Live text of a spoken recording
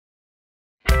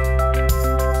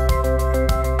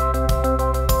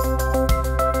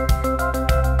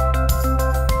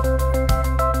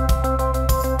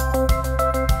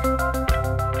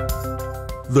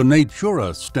The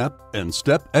NATURA Step and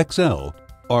Step XL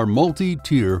are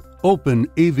multi-tier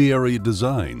open aviary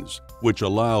designs which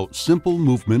allow simple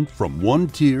movement from one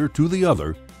tier to the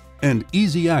other and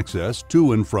easy access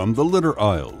to and from the litter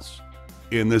aisles.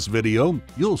 In this video,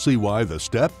 you'll see why the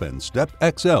Step and Step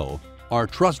XL are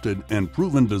trusted and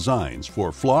proven designs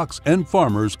for flocks and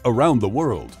farmers around the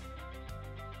world.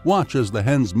 Watch as the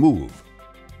hens move,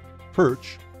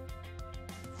 perch,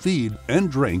 feed and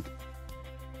drink,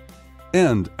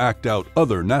 and act out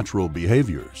other natural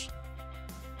behaviors.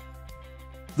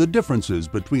 The differences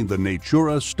between the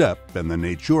NATURA Step and the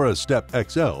NATURA Step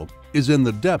XL is in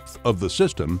the depth of the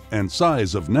system and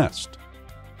size of nest.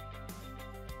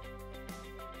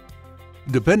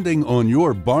 Depending on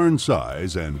your barn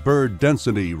size and bird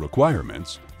density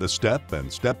requirements, the Step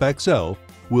and Step XL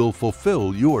will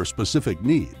fulfill your specific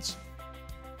needs.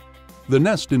 The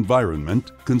nest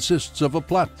environment consists of a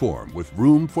platform with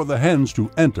room for the hens to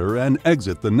enter and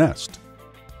exit the nest,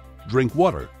 drink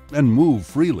water, and move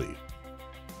freely.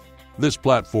 This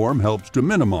platform helps to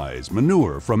minimize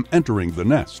manure from entering the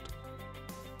nest.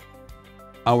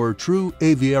 Our true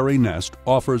aviary nest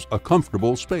offers a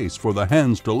comfortable space for the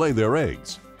hens to lay their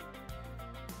eggs.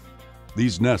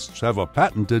 These nests have a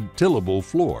patented tillable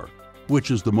floor,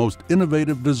 which is the most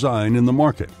innovative design in the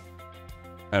market.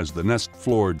 As the nest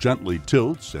floor gently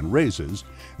tilts and raises,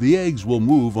 the eggs will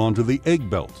move onto the egg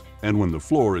belt, and when the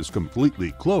floor is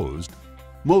completely closed,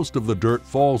 most of the dirt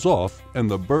falls off and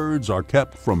the birds are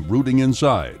kept from brooding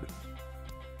inside.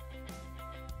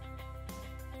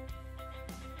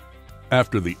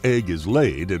 After the egg is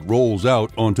laid, it rolls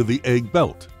out onto the egg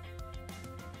belt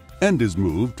and is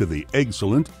moved to the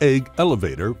excellent egg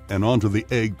elevator and onto the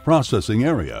egg processing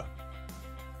area.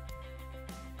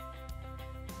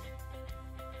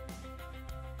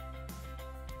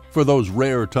 For those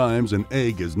rare times an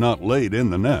egg is not laid in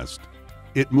the nest,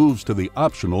 it moves to the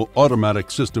optional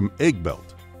automatic system egg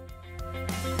belt.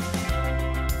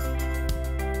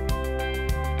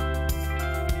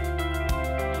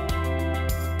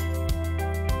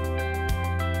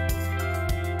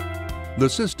 The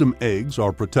system eggs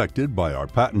are protected by our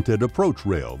patented approach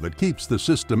rail that keeps the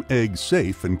system eggs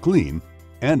safe and clean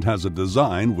and has a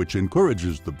design which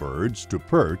encourages the birds to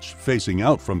perch facing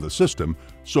out from the system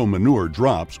so manure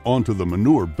drops onto the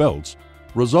manure belts,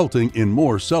 resulting in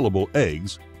more sellable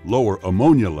eggs, lower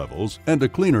ammonia levels, and a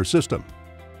cleaner system.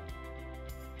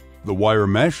 The wire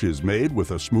mesh is made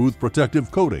with a smooth protective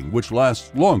coating which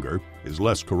lasts longer, is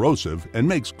less corrosive, and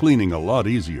makes cleaning a lot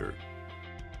easier.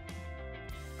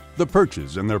 The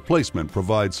perches and their placement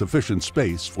provide sufficient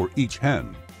space for each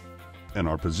hen and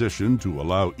are positioned to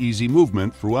allow easy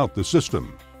movement throughout the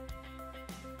system.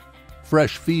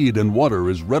 Fresh feed and water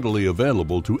is readily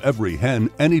available to every hen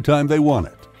anytime they want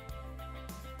it.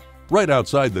 Right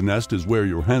outside the nest is where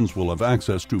your hens will have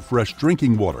access to fresh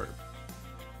drinking water.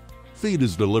 Feed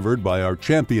is delivered by our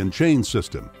Champion chain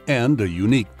system, and a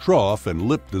unique trough and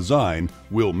lip design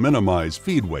will minimize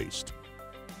feed waste.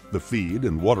 The feed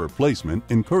and water placement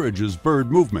encourages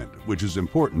bird movement, which is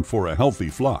important for a healthy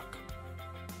flock.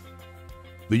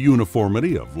 The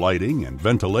uniformity of lighting and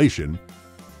ventilation,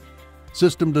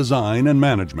 system design and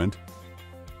management,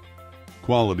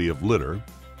 quality of litter,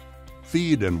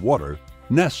 feed and water,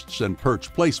 nests and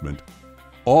perch placement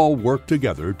all work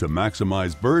together to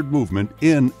maximize bird movement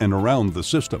in and around the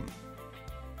system.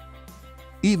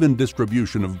 Even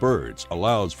distribution of birds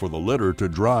allows for the litter to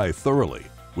dry thoroughly,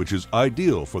 which is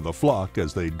ideal for the flock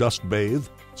as they dust bathe,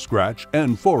 scratch,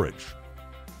 and forage.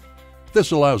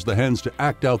 This allows the hens to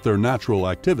act out their natural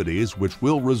activities, which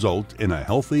will result in a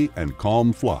healthy and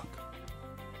calm flock.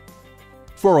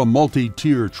 For a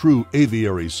multi-tier true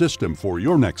aviary system for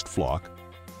your next flock,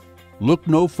 look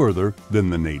no further than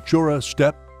the NATURA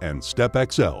Step and Step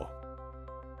XL.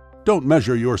 Don't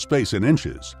measure your space in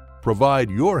inches. Provide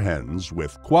your hens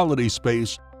with quality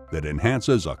space that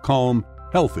enhances a calm,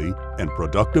 healthy, and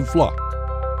productive flock.